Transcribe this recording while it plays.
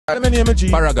My name is G.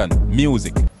 Paragon,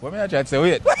 music. What may I try to say?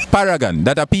 Wait. Paragon,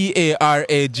 that a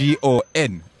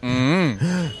P-A-R-A-G-O-N.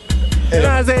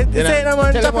 Say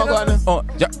it no man. Oh,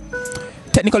 yeah.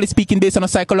 Technically speaking, based on a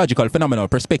psychological phenomenal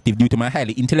perspective due to my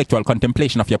highly intellectual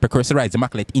contemplation of your precursorized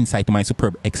immaculate insight to my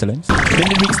superb excellence. Then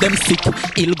the lyrics them sick,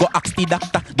 ill go ask the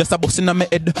doctor. Just a bust in my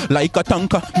head like a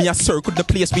tanker. Me a circle the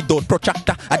place without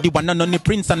protractor. I the one and only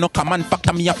prince and no command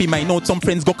factor. Me a fi my note some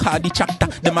friends go call the chapter.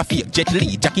 Them a fake Jet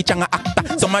Li, Jackie Chan a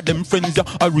actor. Some of them friends yeah,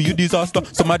 a real disaster.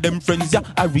 Some of them friends yeah,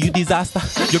 a real disaster.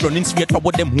 You running straight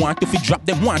forward, them want to fi drop,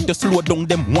 them want to slow down,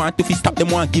 them want to fi stop,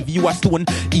 them want give you a stone.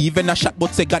 Even a shot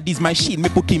but say God is my shield. Me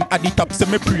put him at the top, say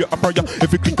me pray a prayer.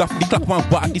 Every click off the clock, one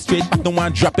walk the straight back. Don't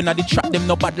want dropping at the trap. Them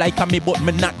no bad like a me, but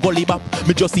me not gully bop.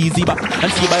 Me just easy back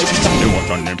and see by the time. They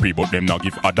watch on them free, but them not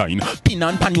give a dime. Pin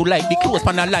and pan you like the close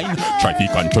pan a line. Try to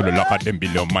control the lock of them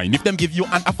below mine. If them give you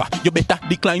an offer, you better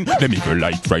decline. Them eagle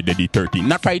like Friday the 13,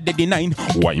 not Friday the 9.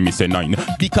 Why me say 9?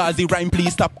 Because the rhyme,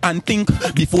 please stop and think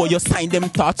before you sign them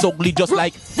thoughts ugly just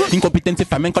like incompetency,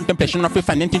 famine, contemplation of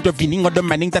refinement, intervening or the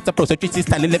mining. That's a process which is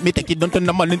standing. Let me take it down to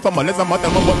the morning for more. Let's what the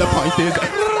point is.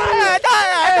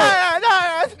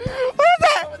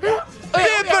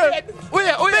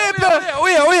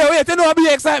 Wait, you know a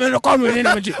big excitement to come with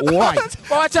energy. Why?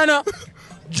 Watch out.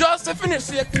 Just to finish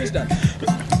that.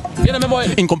 You know me boy.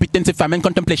 Incompetency, famine,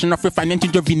 contemplation of refinement,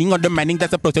 intervening or the mining.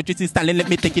 That's a process which is standing. Let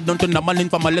me take it down to normal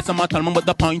informal. Let's not tell me what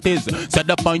the point is. Said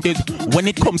the point is, when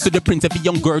it comes to the prince, if a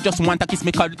young girl just want to kiss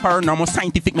me, called paranormal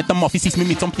scientific metamorphosis, me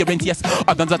meet some parents, yes.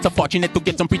 Others that's so fortunate to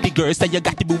get some pretty girls. So you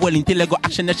got to be willing till I go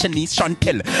action the Shanice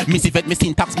Chantel. Miss Yvette, me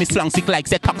syntax, me slang sick like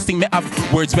say toxic. Me have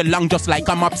words well long just like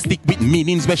a mop stick with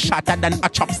meanings well shorter than a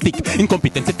chopstick.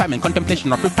 Incompetency, famine,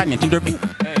 contemplation of refinement, intervening.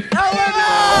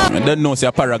 I don't know, say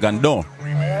a paragon, don't.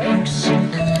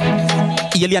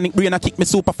 Alienic brain a kick me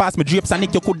super fast. Me drapes and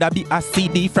it you coulda be a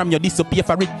CD from your disappear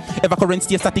for it. Ever current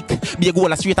stay static. Be a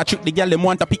goal a straight a trick. The girl them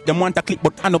want to pick, them want to clip,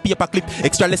 but I no paper clip.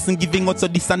 Extra lesson giving out so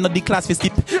this and not the class for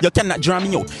skip. You cannot draw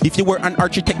me out. If you were an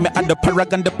architect, me add the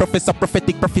paragon, the professor,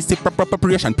 prophetic prophecy, proper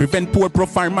preparation, prevent poor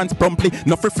performance promptly.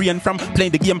 No refrain from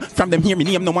playing the game. From them hear me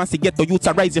name. No one to get to youth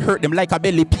rise. You hurt them like a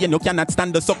belly pain. You cannot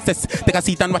stand the success. Take a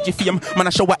seat and watch your fame. Man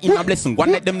a shower in a blessing.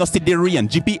 One let them no see the rain.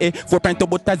 GPA 4.2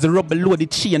 but as the rubber below the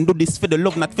chain. Do this for the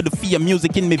love, not for the fear.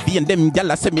 Music in me vein. Them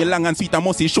gyal say me long and sweet. I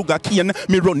must say sugar cane.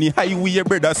 Me run the highway,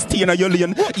 brother. Stay in your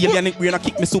lane. Alienic brain a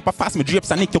kick me super fast. Me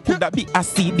drapes and it you coulda be a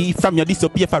CD from your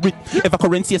disappear for it. Ever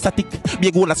currency static. Be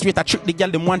a goal a straight a trick. The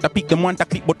gyal them want to pick, them want to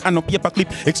clip, but I no paper clip.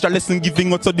 Extra lesson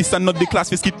giving out so this and not the class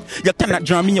for skip. You cannot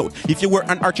draw me out. If you were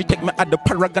an architect, me add the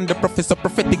paragon, the professor,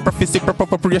 prophetic prophecy, proper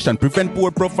preparation, prevent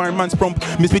poor performance prompt.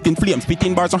 Me spitting flames,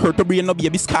 spitting bars on hurt to brain. No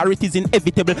baby scar. It is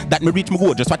inevitable that me reach me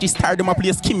goal. Just watch it start them a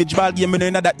play skimmage ball game. Me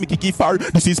know that me kicky far.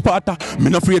 This is Sparta. Me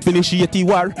no afraid finish the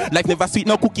war. Life never sweet,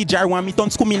 no cookie jar. Want me turn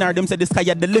scuminar. Them say the sky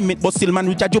at the limit, but still man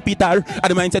reach a Jupiter. At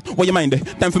the mindset, what you mind?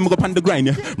 Time for me go up on the grind.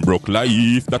 Yeah. Broke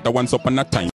life, that I once upon a time.